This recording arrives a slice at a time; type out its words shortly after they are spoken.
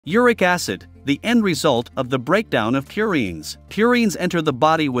Uric acid, the end result of the breakdown of purines. Purines enter the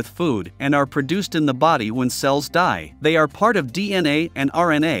body with food and are produced in the body when cells die. They are part of DNA and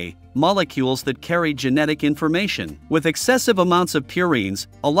RNA, molecules that carry genetic information. With excessive amounts of purines,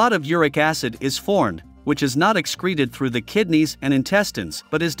 a lot of uric acid is formed, which is not excreted through the kidneys and intestines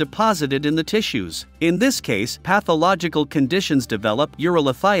but is deposited in the tissues. In this case, pathological conditions develop: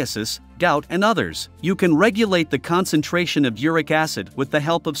 urolithiasis, gout, and others. You can regulate the concentration of uric acid with the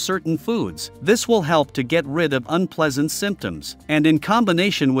help of certain foods. This will help to get rid of unpleasant symptoms, and in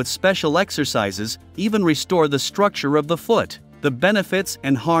combination with special exercises, even restore the structure of the foot. The benefits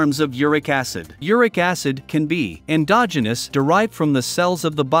and harms of uric acid. Uric acid can be endogenous, derived from the cells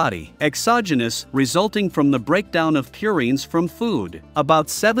of the body; exogenous, resulting from the breakdown of purines from food. About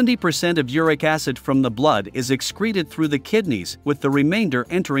 70% of uric acid from the blood is excreted through the kidneys, with the remainder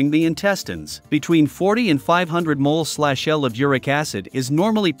entering the intestines. Between 40 and 500 moles/L of uric acid is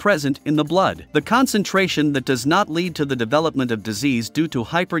normally present in the blood. The concentration that does not lead to the development of disease due to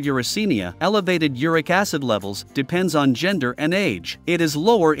hyperuricemia, elevated uric acid levels, depends on gender and age. It is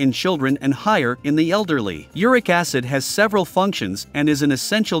lower in children and higher in the elderly. Uric acid has several functions and is an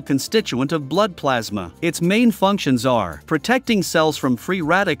essential constituent of blood plasma. Its main functions are protecting cells from free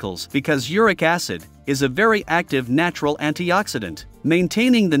radicals, because uric acid is a very active natural antioxidant;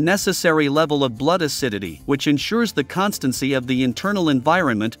 maintaining the necessary level of blood acidity, which ensures the constancy of the internal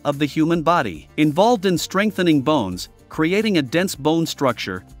environment of the human body; involved in strengthening bones, creating a dense bone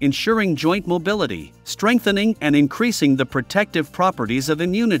structure, ensuring joint mobility; strengthening and increasing the protective properties of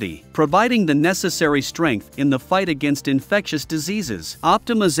immunity, providing the necessary strength in the fight against infectious diseases;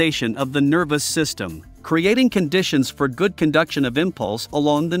 optimization of the nervous system, creating conditions for good conduction of impulse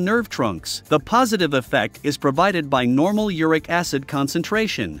along the nerve trunks. The positive effect is provided by normal uric acid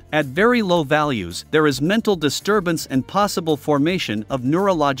concentration. At very low values, there is mental disturbance and possible formation of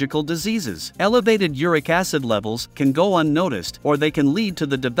neurological diseases. Elevated uric acid levels can go unnoticed, or they can lead to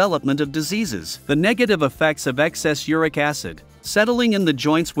the development of diseases. The negative effects of excess uric acid: settling in the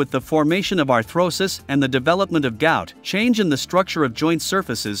joints with the formation of arthrosis and the development of gout; change in the structure of joint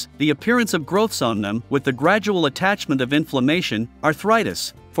surfaces, the appearance of growths on them with the gradual attachment of inflammation;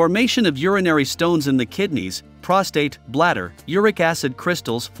 arthritis; formation of urinary stones in the kidneys, prostate, bladder. Uric acid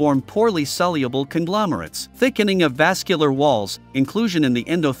crystals form poorly soluble conglomerates; thickening of vascular walls, inclusion in the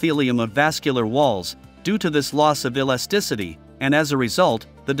endothelium of vascular walls, due to this loss of elasticity, and as a result,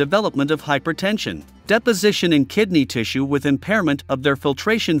 the development of hypertension; deposition in kidney tissue with impairment of their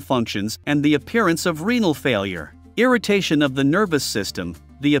filtration functions and the appearance of renal failure; irritation of the nervous system,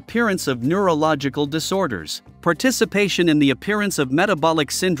 the appearance of neurological disorders; participation in the appearance of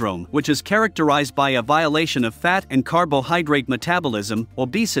metabolic syndrome, which is characterized by a violation of fat and carbohydrate metabolism,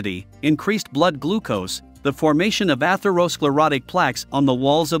 obesity, increased blood glucose, the formation of atherosclerotic plaques on the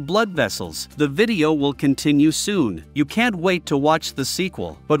walls of blood vessels. The video will continue soon. You can't wait to watch the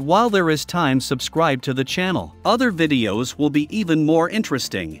sequel. But while there is time, subscribe to the channel. Other videos will be even more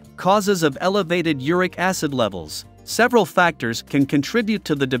interesting. Causes of elevated uric acid levels. Several factors can contribute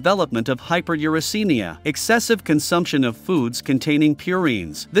to the development of hyperuricemia. Excessive consumption of foods containing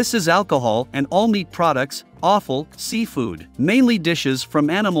purines. This is alcohol and all meat products, offal, seafood, mainly dishes from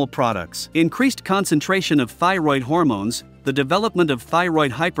animal products. Increased concentration of thyroid hormones, the development of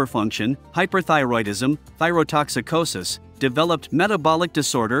thyroid hyperfunction, hyperthyroidism, thyrotoxicosis, developed metabolic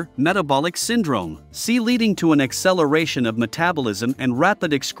disorder, metabolic syndrome. C, leading to an acceleration of metabolism and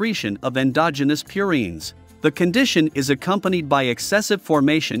rapid excretion of endogenous purines. The condition is accompanied by excessive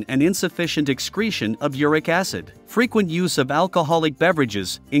formation and insufficient excretion of uric acid. Frequent use of alcoholic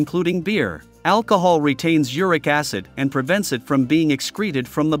beverages, including beer. Alcohol retains uric acid and prevents it from being excreted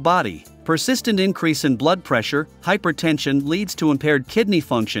from the body. Persistent increase in blood pressure, hypertension leads to impaired kidney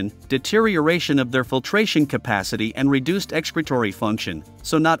function, deterioration of their filtration capacity, and reduced excretory function,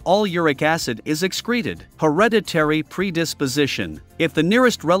 so not all uric acid is excreted. Hereditary predisposition. If the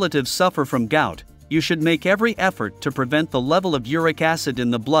nearest relatives suffer from gout, you should make every effort to prevent the level of uric acid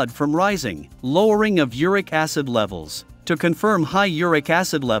in the blood from rising. Lowering of uric acid levels. To confirm high uric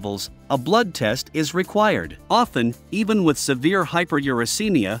acid levels, a blood test is required. Often, even with severe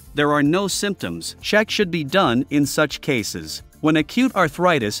hyperuricemia, there are no symptoms. Check should be done in such cases when acute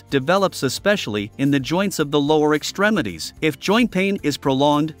arthritis develops, especially in the joints of the lower extremities. If joint pain is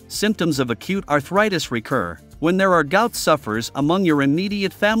prolonged, symptoms of acute arthritis recur. when there are gout sufferers among your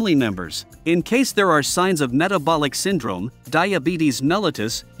immediate family members. In case there are signs of metabolic syndrome, diabetes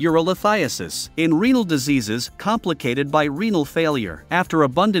mellitus, urolithiasis. In renal diseases complicated by renal failure, after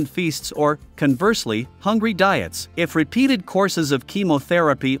abundant feasts or, conversely, hungry diets. If repeated courses of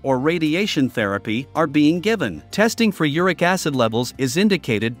chemotherapy or radiation therapy are being given. Testing for uric acid levels is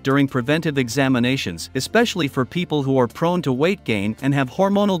indicated during preventive examinations, especially for people who are prone to weight gain and have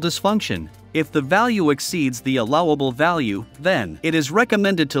hormonal dysfunction. If the value exceeds the allowable value, then it is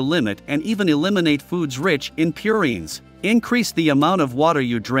recommended to limit and even eliminate foods rich in purines. Increase the amount of water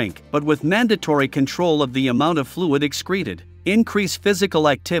you drink, but with mandatory control of the amount of fluid excreted. Increase physical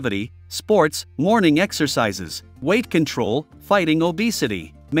activity, sports, morning exercises, weight control, fighting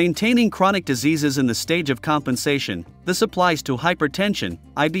obesity. Maintaining chronic diseases in the stage of compensation. This applies to hypertension,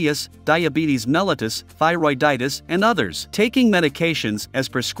 IBS, diabetes mellitus, thyroiditis, and others. Taking medications as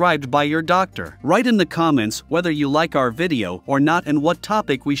prescribed by your doctor. Write in the comments whether you like our video or not and what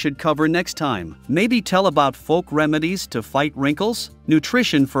topic we should cover next time. Maybe tell about folk remedies to fight wrinkles?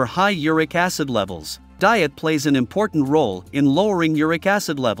 Nutrition for high uric acid levels. Diet plays an important role in lowering uric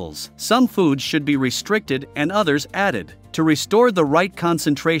acid levels. Some foods should be restricted and others added. To restore the right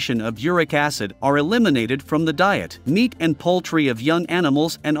concentration of uric acid are eliminated from the diet. Meat and poultry of young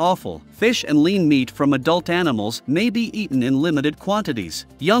animals and offal. Fish and lean meat from adult animals may be eaten in limited quantities.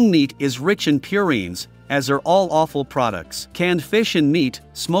 Young meat is rich in purines, as are all offal products. Canned fish and meat,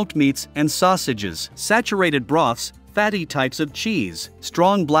 smoked meats and sausages. Saturated broths, fatty types of cheese,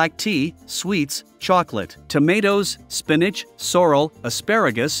 strong black tea, sweets, chocolate, tomatoes, spinach, sorrel,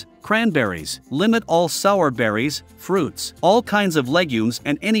 asparagus, cranberries. Limit all sour berries, fruits, all kinds of legumes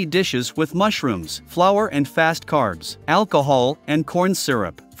and any dishes with mushrooms, flour and fast carbs, alcohol and corn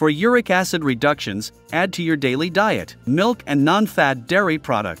syrup. For uric acid reductions, add to your daily diet milk and non-fat dairy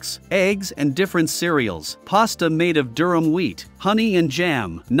products, eggs and different cereals, pasta made of durum wheat, honey and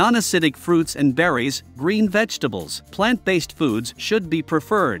jam, non-acidic fruits and berries, green vegetables. Plant-based foods should be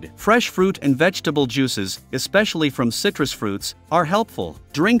preferred. Fresh fruit and vegetable juices, especially from citrus fruits, are helpful.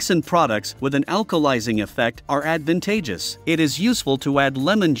 Drinks and products with an alkalizing effect are advantageous. It is useful to add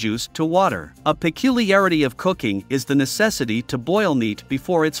lemon juice to water. A peculiarity of cooking is the necessity to boil meat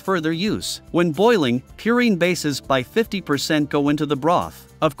before its further use. When boiling, purine bases by 50% go into the broth.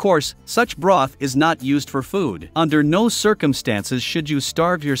 Of course, such broth is not used for food. Under no circumstances should you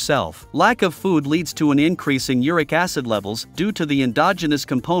starve yourself. Lack of food leads to an increase in uric acid levels due to the endogenous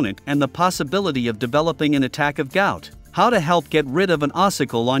component and the possibility of developing an attack of gout. How to help get rid of an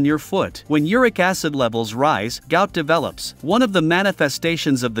ossicle on your foot. When uric acid levels rise, gout develops. One of the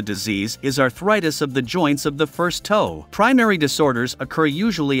manifestations of the disease is arthritis of the joints of the first toe. Primary disorders occur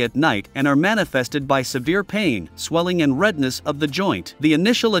usually at night and are manifested by severe pain, swelling and redness of the joint. The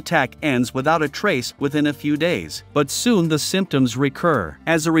initial attack ends without a trace within a few days, but soon the symptoms recur.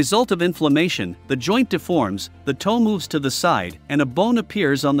 As a result of inflammation, the joint deforms, the toe moves to the side, and a bone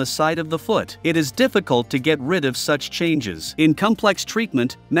appears on the side of the foot. It is difficult to get rid of such changes. In complex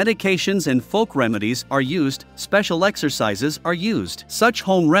treatment, medications and folk remedies are used, special exercises are used. Such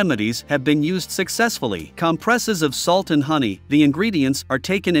home remedies have been used successfully. Compresses of salt and honey. The ingredients are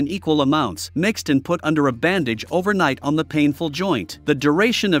taken in equal amounts, mixed and put under a bandage overnight on the painful joint. The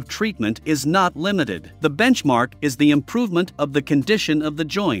duration of treatment is not limited. The benchmark is the improvement of the condition of the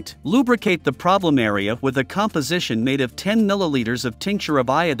joint. Lubricate the problem area with a composition made of 10 milliliters of tincture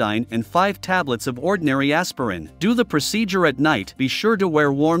of iodine and 5 tablets of ordinary aspirin. Do the procedure at night. Be sure to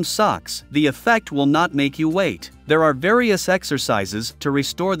wear warm socks. The effect will not make you wait. There are various exercises to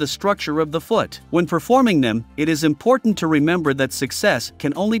restore the structure of the foot. When performing them, it is important to remember that success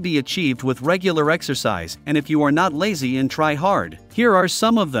can only be achieved with regular exercise, and if you are not lazy and try hard. Here are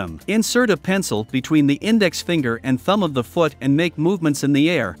some of them. Insert a pencil between the index finger and thumb of the foot and make movements in the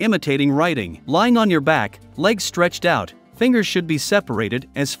air, imitating writing. Lying on your back, legs stretched out, fingers should be separated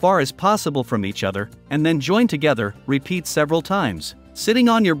as far as possible from each other, and then join together, repeat several times. Sitting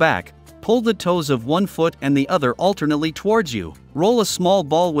on your back, pull the toes of one foot and the other alternately towards you. Roll a small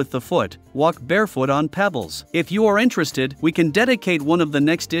ball with the foot, walk barefoot on pebbles. If you are interested, we can dedicate one of the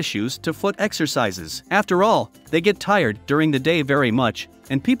next issues to foot exercises. After all, they get tired during the day very much,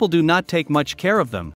 and people do not take much care of them.